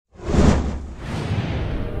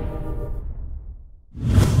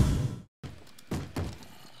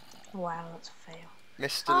Wow, that's a fail.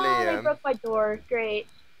 Mr. Oh, they Liam. broke my door. Great.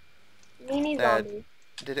 Meanie There. zombie.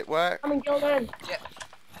 Did it work? Come and kill them. Yeah.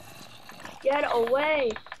 Get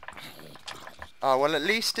away. Oh, well, at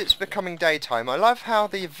least it's becoming daytime. I love how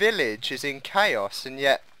the village is in chaos, and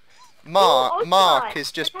yet Mark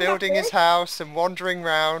is just building his house and wandering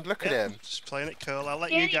around. Look at him. Just playing it cool. I'll let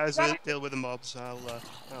Danny, you guys you gotta- deal with the mobs. I'll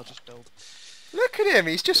just build. Look at him.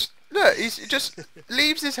 He's just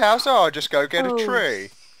leaves his house. Oh, I'll just go get a Oh. tree.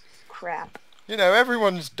 Crap. You know,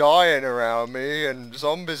 everyone's dying around me and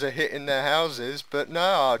zombies are hitting their houses, but no,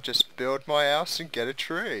 I'll just build my house and get a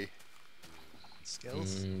tree.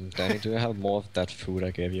 Skills. Danny, do you have more of that food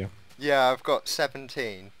I gave you? Yeah, I've got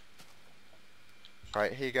 17.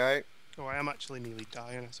 Right, here you go. Oh, I am actually nearly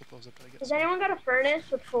dying. I suppose I'd better get Has some. anyone got a furnace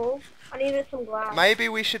with coal? I needed some glass. Maybe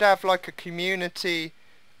we should have like a community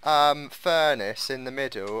furnace in the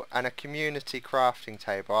middle and a community crafting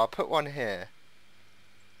table. I'll put one here.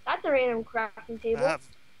 That's a random crafting I table. have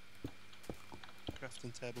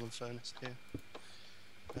crafting table and furnace here.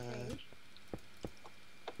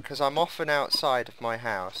 Because I'm often outside of my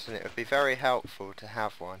house and it would be very helpful to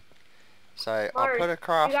have one. So I'll Mark, put a you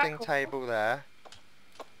got crafting coal? table there.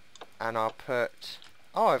 And I'll put...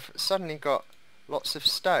 Oh, I've suddenly got lots of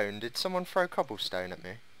stone. Did someone throw cobblestone at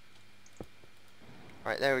me?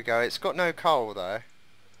 Right, there we go. It's got no coal though.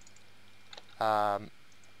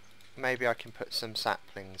 Maybe I can put some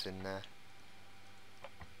saplings in there.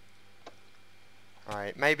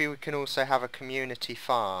 Right, maybe we can also have a community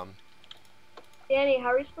farm. Danny, how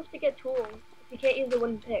are we supposed to get tools if you can't use a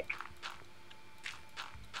wooden pick?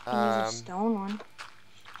 You can use a stone one.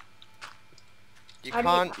 You How do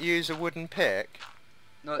you- can't use a wooden pick.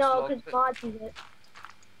 No, it's No, log because pick. mods use it.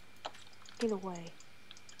 Get away.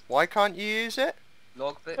 Why can't you use it?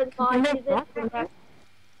 Log pick. Because mods use it to protect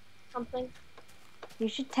something. You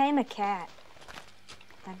should tame a cat.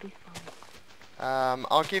 That'd be fun.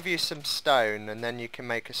 I'll give you some stone and then you can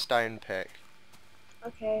make a stone pick.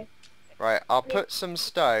 Okay. Right, I'll put some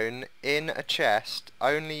stone in a chest,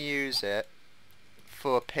 only use it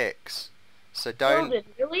for picks. So don't... Gildan,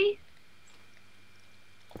 really?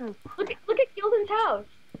 Oh, Look at Gildan's house.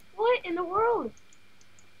 What in the world?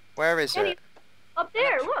 Where is Danny, it? up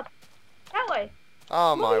there, look. That way.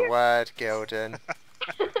 Oh look my here. word, Gildan.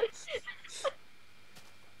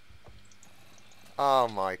 Oh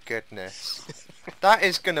my goodness. That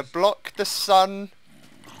is gonna block the sun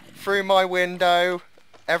through my window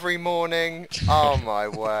every morning. Oh my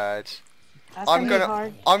word. that's I'm gonna be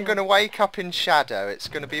hard. I'm gonna wake up in shadow. It's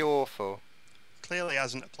gonna be awful. Clearly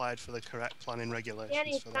hasn't applied for the correct planning regulations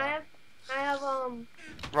Danny, for can I that. have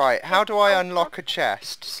Right, how do I unlock a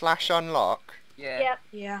chest? Slash unlock Yeah. Yep.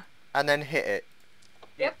 Yeah. and then hit it.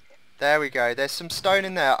 Yep. There we go. There's some stone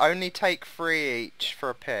in there. Only take 3 each for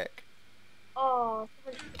a pick. Oh,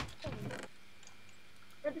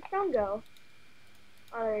 where'd the stone go?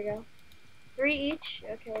 Oh, there you go. 3 each.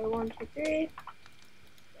 Okay, 1, 2, 3.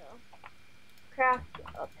 So, craft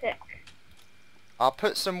a pick. I'll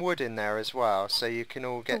put some wood in there as well, so you can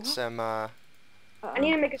all get some I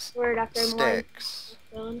need to make a sword after I'm lying sticks.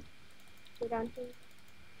 stone. Go down to.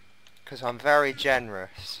 Because I'm very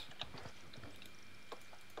generous.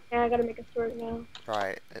 Yeah, I gotta make a sword now.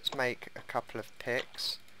 Right, let's make a couple of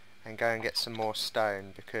picks and go and get some more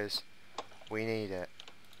stone because we need it.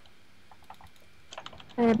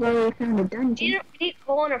 I've already found a dungeon. We need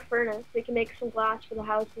coal in a furnace. We can make some glass for the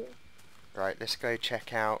houses. Right, let's go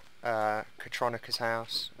check out Katronica's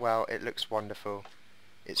house. Well, it looks wonderful.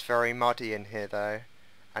 It's very muddy in here though,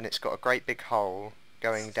 and it's got a great big hole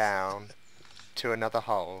going down to another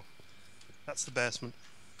hole. That's the basement.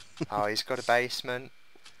 Oh, he's got a basement.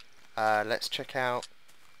 Let's check out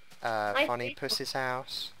Nice Funny basement. Puss's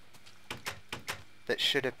house. That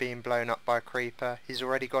should have been blown up by a creeper. He's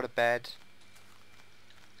already got a bed.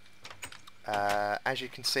 As you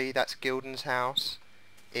can see, that's Gildan's house.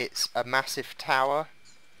 It's a massive tower.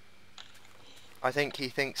 I think he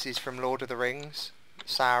thinks he's from Lord of the Rings,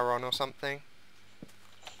 Sauron or something.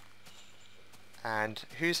 And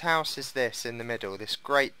whose house is this in the middle? This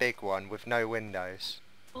great big one with no windows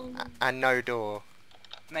and no door.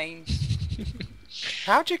 Mine.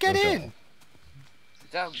 How'd you get Okay. in?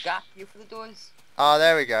 Is there a gap here for the doors? Ah,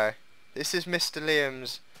 there we go. This is Mr.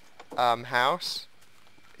 Liam's house.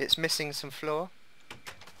 It's missing some floor,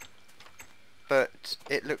 but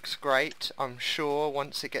it looks great. I'm sure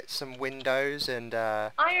once it gets some windows and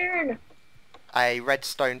Iron! a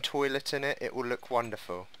redstone toilet in it, it will look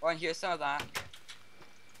wonderful. Oh, and here's some of that.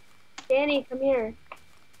 Danny, come here.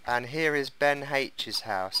 And here is Ben H's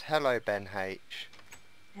house. Hello, Ben H.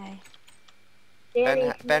 Hey. Danny,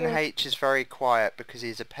 come Ben here. H is very quiet because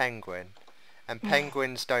he's a penguin, And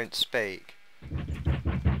penguins don't speak.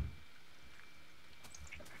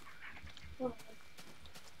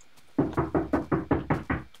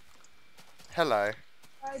 Hello.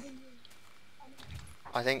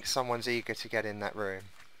 I think someone's eager to get in that room.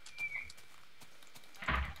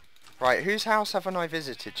 Right, whose house haven't I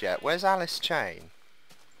visited yet? Where's Alice Chain?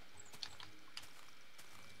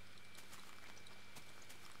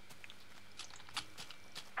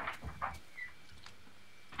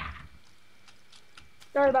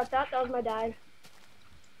 Sorry about that. That was my dad.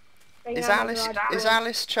 Is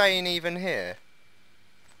Alice Chain even here?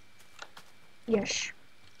 Yes.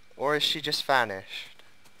 Or is she just vanished?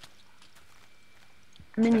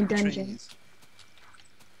 I'm in a Trees. dungeon.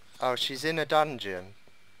 Oh, she's in a dungeon.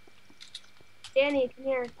 Danny, come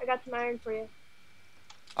here. I got some iron for you.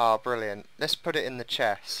 Ah, brilliant. Let's put it in the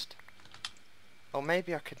chest. Or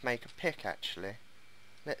maybe I could make a pick, actually.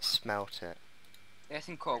 Let's smelt it. There's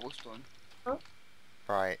some cobblestone.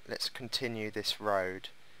 Right, let's continue this road.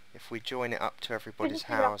 If we join it up to everybody's Just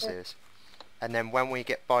get up there. houses, and then when we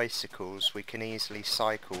get bicycles, we can easily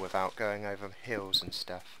cycle without going over hills and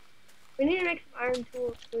stuff. We need to make some iron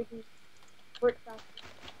tools so we can work faster.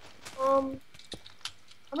 How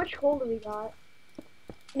much coal do we got?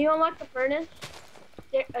 Can you unlock the furnace?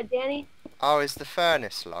 Danny? Oh, is the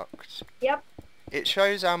furnace locked? Yep. It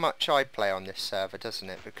shows how much I play on this server, doesn't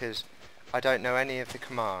it? Because I don't know any of the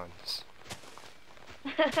commands.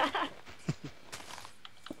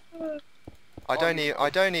 I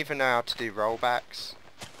don't even know how to do rollbacks.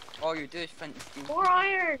 All you do is flint and steel. More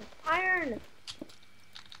iron! Iron!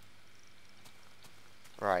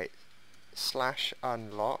 Right. /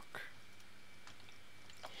 unlock.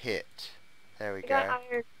 Hit. There we I go. got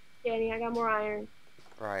iron. Danny, I got more iron.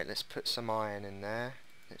 Right, let's put some iron in there.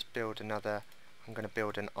 Let's build another. I'm going to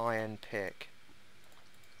build an iron pick.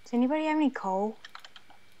 Does anybody have any coal?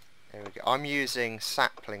 There we go. I'm using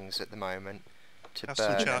saplings at the moment to Have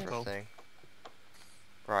some burn charcoal. everything.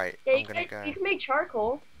 Right, Yeah, I'm going to go you can make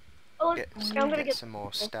charcoal. Oh, look, get, I'm gonna get get some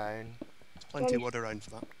more stone. Plenty of wood around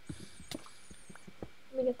for that.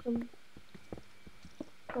 Let me get some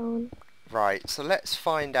stone. Right, so let's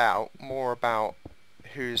find out more about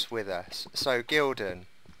who's with us. So, Gildan,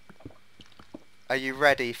 are you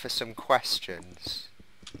ready for some questions?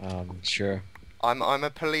 Sure. I'm a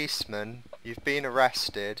policeman, you've been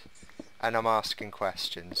arrested, and I'm asking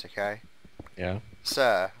questions, okay? Yeah.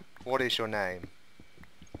 Sir, what is your name?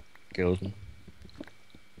 Gildan.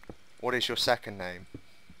 What is your second name?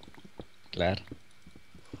 Glad.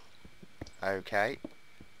 Okay.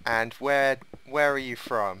 And where are you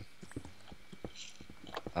from?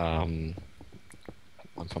 I'm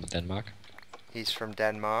from Denmark. He's from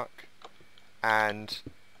Denmark. And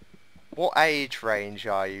what age range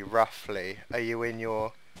are you, roughly? Are you in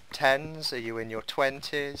your 10s? Are you in your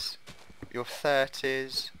 20s? Your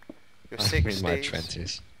 30s? Your 60s? I'm in my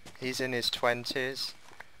 20s. He's in his 20s.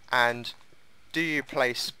 And do you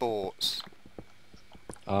play sports?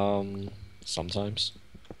 Sometimes.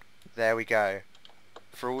 There we go.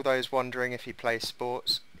 For all those wondering if he plays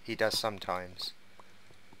sports, he does sometimes.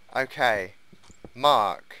 Okay.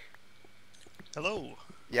 Mark. Hello.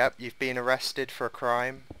 Yep, you've been arrested for a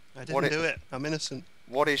crime. I didn't What do it. I'm innocent.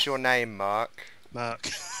 What is your name, Mark? Mark.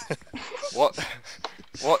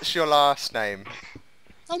 What's your last name?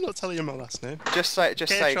 I'm not telling you my last name. Just say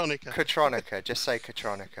Katronica. Katronica. Just say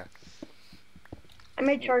Katronica. I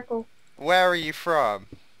made charcoal. Where are you from?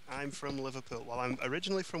 I'm from Liverpool. Well, I'm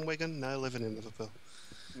originally from Wigan, now living in Liverpool.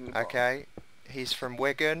 Okay. He's from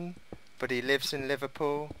Wigan, but he lives in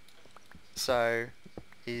Liverpool. So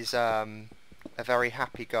he's a very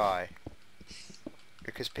happy guy.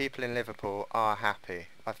 Because people in Liverpool are happy.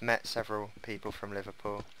 I've met several people from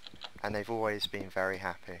Liverpool, and they've always been very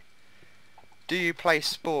happy. Do you play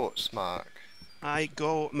sports, Mark? I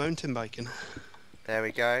go mountain biking. There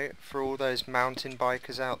we go. For all those mountain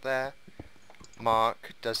bikers out there,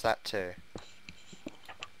 Mark does that too.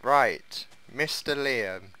 Right, Mr.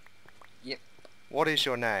 Liam. Yep. What is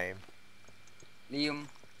your name? Liam.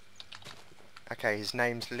 Okay, his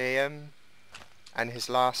name's Liam, and his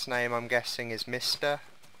last name, I'm guessing, is Mr.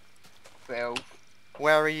 12.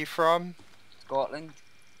 Where are you from? Scotland.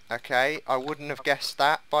 Okay, I wouldn't have guessed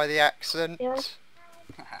that by the accent. Yeah.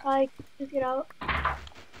 Like, just get out.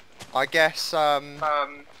 I guess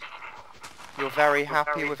you're very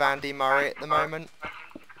happy with Andy Murray at the moment.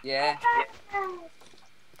 Yeah.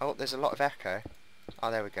 Oh, there's a lot of echo.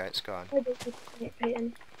 Oh, there we go, it's gone.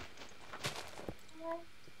 Peyton.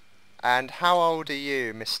 And how old are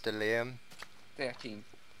you, Mr. Liam? 13.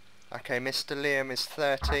 Okay, Mr. Liam is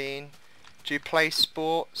 13. Do you play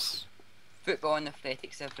sports? Football and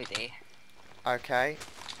athletics every day. Okay.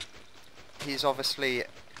 he's obviously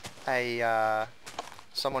a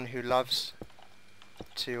someone who loves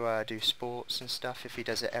to do sports and stuff. If he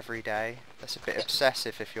does it every day, that's a bit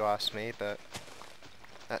obsessive if you ask me, but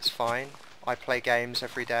that's fine. I play games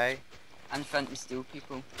every day. And flint and steel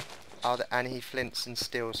people. And he flints and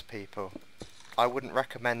steals people. I wouldn't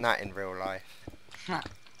recommend that in real life.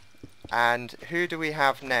 And who do we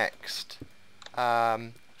have next?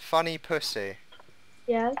 Funny Pussy.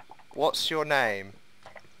 Yes. What's your name?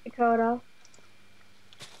 Dakota.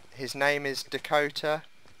 His name is Dakota.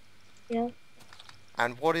 Yes.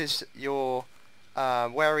 And what is your...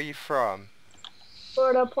 where are you from?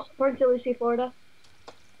 Florida, Port St. Lucie, Florida.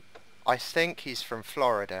 I think he's from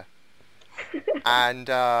Florida. And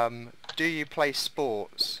do you play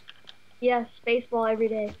sports? Yes, baseball every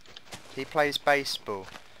day. He plays baseball.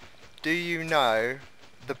 Do you know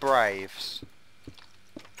the Braves?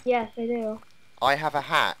 Yes, I do. I have a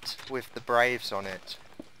hat with the Braves on it.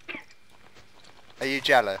 Are you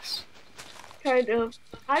jealous? Kind of.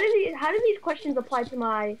 How do these questions apply to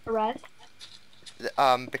my arrest?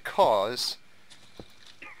 Because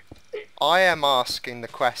I am asking the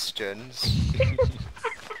questions.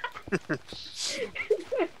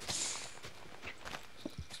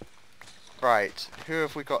 Right, who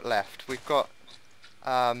have we got left? We've got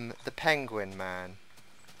the Penguin Man,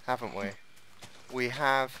 haven't we? We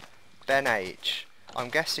have Ben H. I'm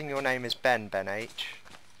guessing your name is Ben H.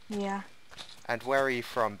 Yeah. And where are you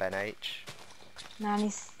from, Ben H?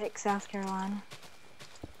 96, South Carolina.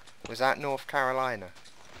 Was that North Carolina?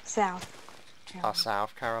 South Oh, Carolina.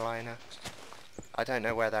 South Carolina. I don't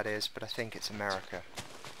know where that is, but I think it's America.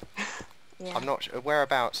 Yeah. I'm not sure.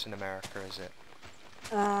 Whereabouts in America is it?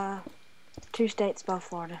 2 states above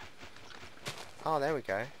Florida. Oh, there we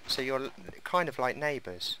go. So you're kind of like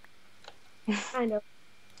neighbours. Kind of.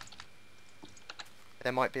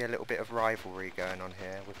 There might be a little bit of rivalry going on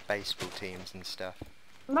here with baseball teams and stuff.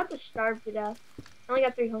 I'm about to starve to death. I only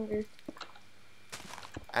got 3 hunger.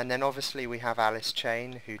 And then obviously we have Alice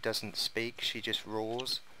Chain, who doesn't speak, she just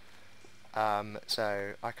roars.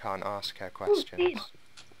 So I can't ask her questions. geez.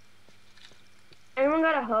 Anyone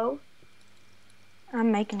got a hoe?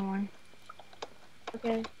 I'm making one.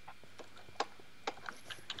 Okay.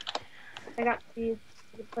 I got seeds.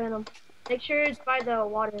 You can plant them. Make sure it's by the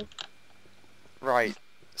water. Right,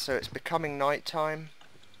 so it's becoming night time.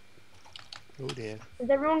 Oh dear. Has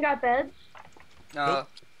everyone got beds? No.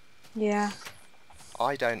 Yeah.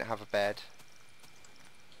 I don't have a bed.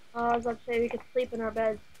 I was about to say we could sleep in our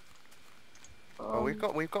beds. Well,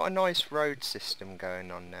 we've got a nice road system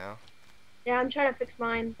going on now. Yeah, I'm trying to fix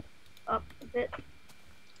mine up a bit.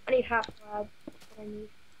 I need half slab. That's what I need.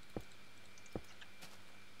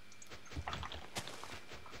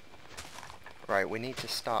 Right, we need to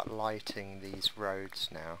start lighting these roads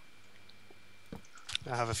now.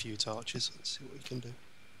 I have a few torches. Let's see what we can do.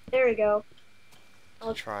 There we go.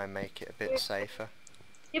 To try and make it a bit safer.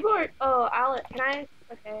 People are. Oh, Alice. Can I?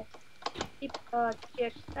 Okay. Keep.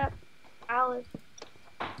 Accept Alice.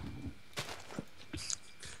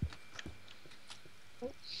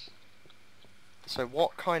 So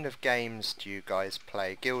what kind of games do you guys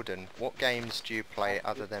play? Gildan, what games do you play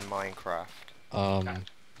other than Minecraft?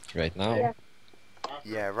 Right now. Yeah.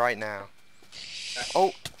 Yeah, right now.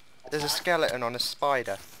 Oh, there's a skeleton on a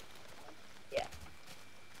spider. Yeah.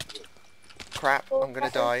 Crap, I'm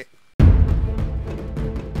gonna die.